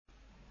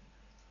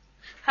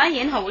Hi,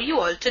 and how are you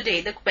all today?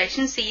 The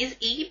question says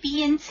A,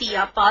 B and C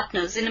are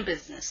partners in a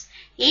business.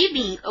 A,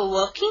 being a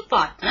working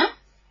partner,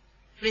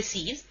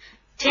 receives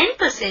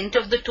 10%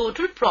 of the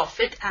total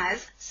profit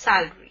as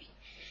salary.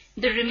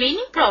 The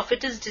remaining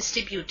profit is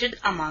distributed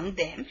among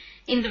them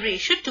in the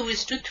ratio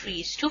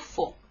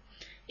 2:3:4.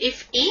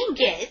 If A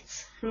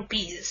gets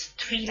rupees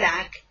 3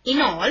 lakh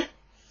in all,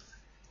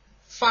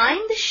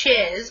 find the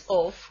shares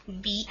of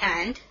B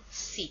and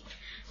C.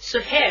 So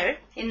here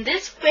in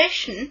this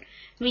question,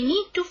 we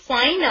need to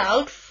find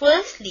out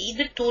firstly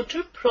the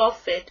total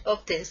profit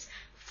of this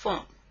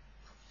firm.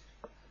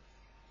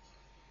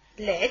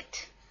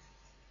 Let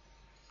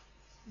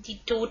the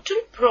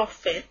total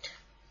profit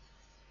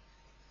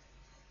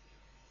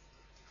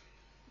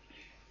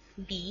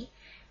be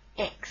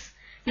X.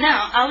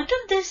 Now, out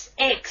of this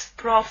X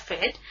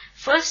profit,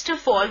 first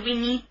of all, we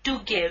need to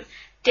give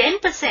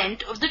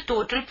 10% of the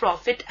total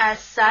profit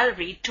as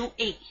salary to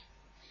A.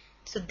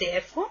 So,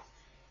 therefore,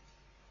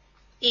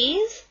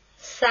 A's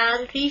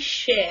salary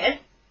share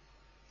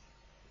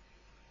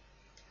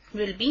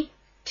will be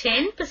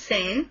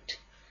 10%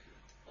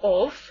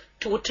 of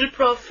total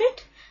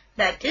profit,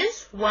 that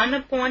is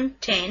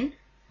 1/10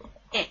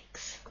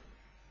 X.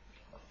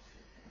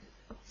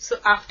 So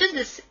after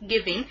this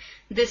giving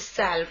this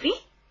salary,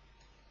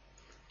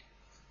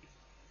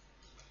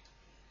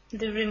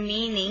 the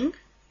remaining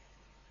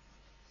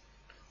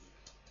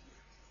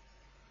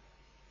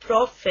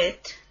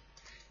profit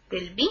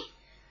will be,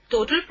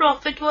 total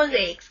profit was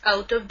X,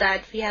 out of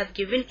that we have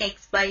given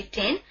X by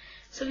 10,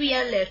 so we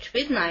are left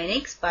with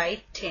 9X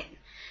by 10.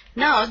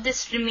 Now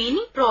this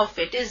remaining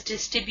profit is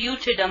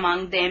distributed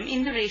among them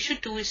in the ratio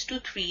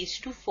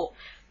 2:3:4,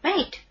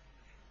 right?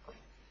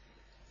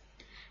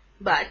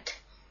 But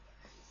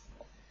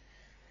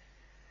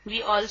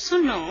we also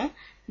know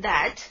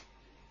that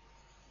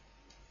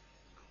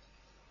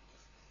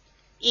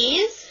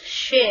A's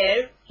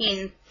share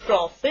in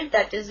profit,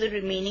 that is the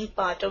remaining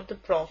part of the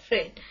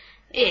profit,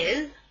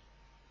 is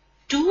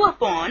 2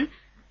 upon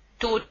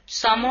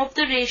sum of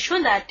the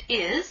ratio, that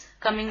is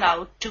coming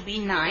out to be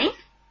 9,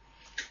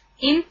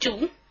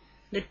 into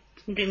the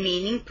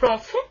remaining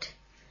profit,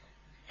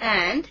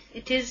 and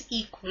it is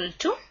equal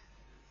to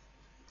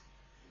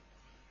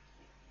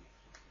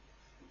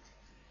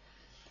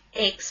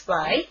X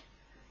by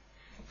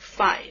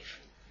 5.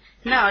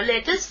 Now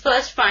let us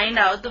first find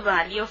out the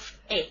value of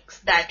X.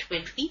 That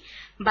will be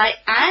by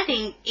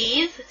adding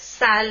A's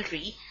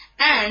salary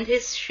and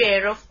his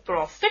share of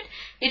profit.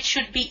 It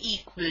should be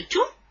equal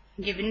to,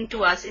 given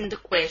to us in the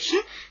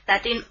question,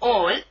 that in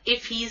all,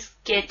 if he is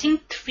getting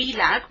 3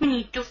 lakh, we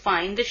need to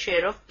find the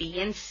share of B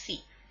and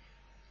C.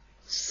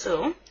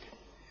 So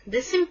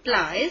this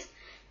implies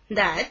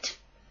that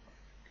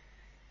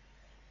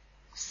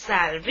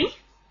salary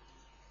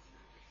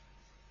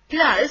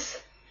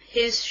plus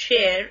his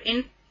share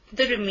in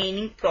the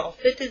remaining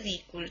profit is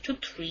equal to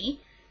 3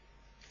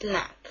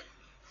 lakh.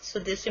 So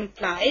this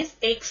implies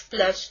X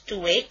plus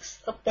 2X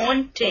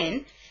upon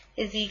 10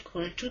 is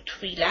equal to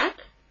 3 lakh.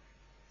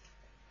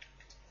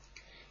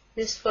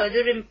 This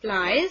further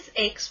implies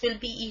X will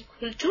be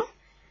equal to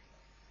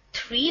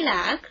 3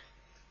 lakh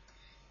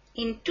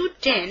into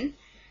 10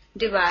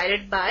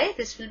 divided by,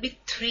 this will be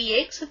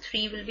 3X, so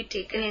 3 will be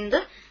taken in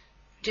the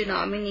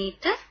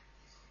denominator.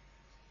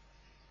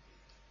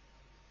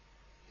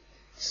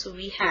 So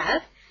we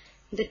have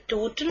the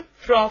total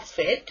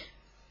profit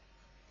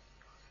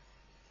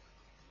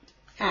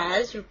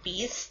as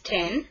rupees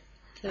 10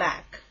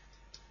 lakh.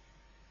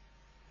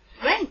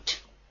 Right.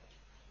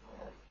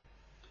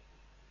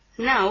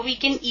 Now we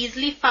can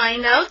easily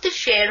find out the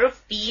share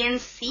of B and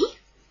C.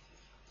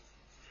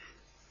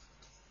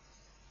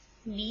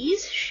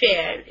 B's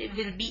share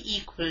will be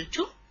equal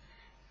to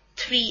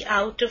 3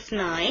 out of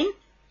 9.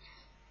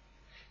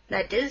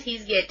 That is, he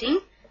is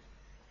getting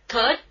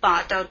third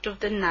part out of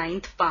the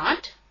 9th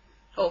part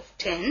of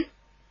 10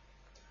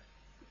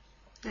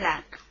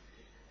 lakh.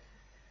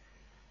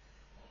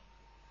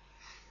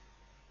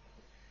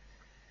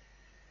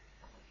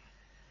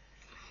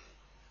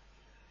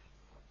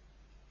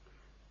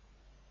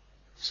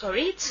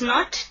 Sorry, it's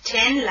not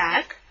 10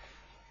 lakh.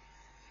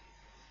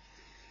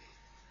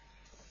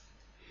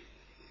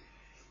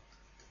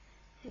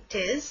 It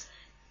is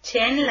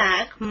 10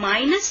 lakh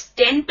minus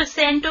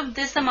 10% of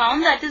this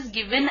amount that is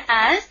given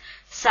as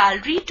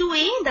salary to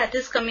A, that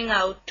is coming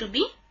out to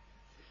be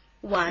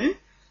 1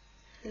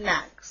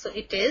 lakh. So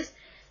it is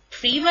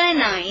 3 by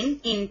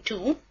 9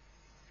 into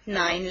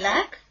 9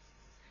 lakh,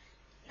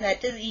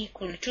 that is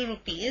equal to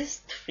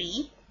rupees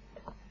 3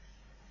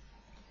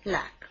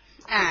 lakh.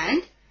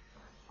 And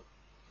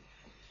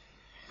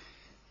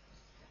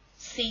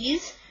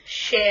C's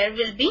share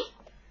will be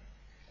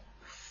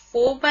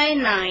 4 by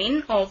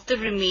 9 of the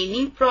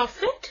remaining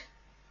profit,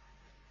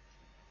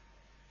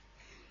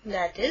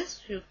 that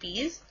is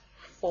rupees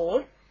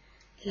 4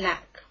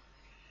 lakh.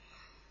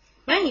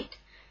 Right.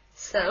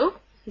 So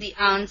the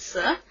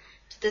answer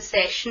to the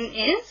session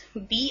is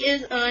B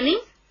is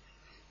earning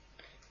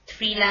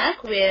 3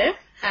 lakh,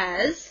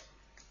 whereas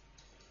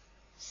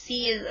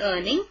C is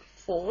earning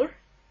 4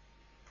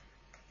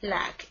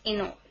 lakh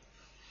in all.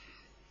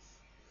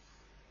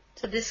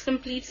 So this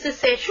completes the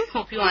session.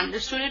 Hope you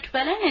understood it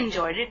well and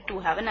enjoyed it too.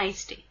 Have a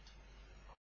nice day.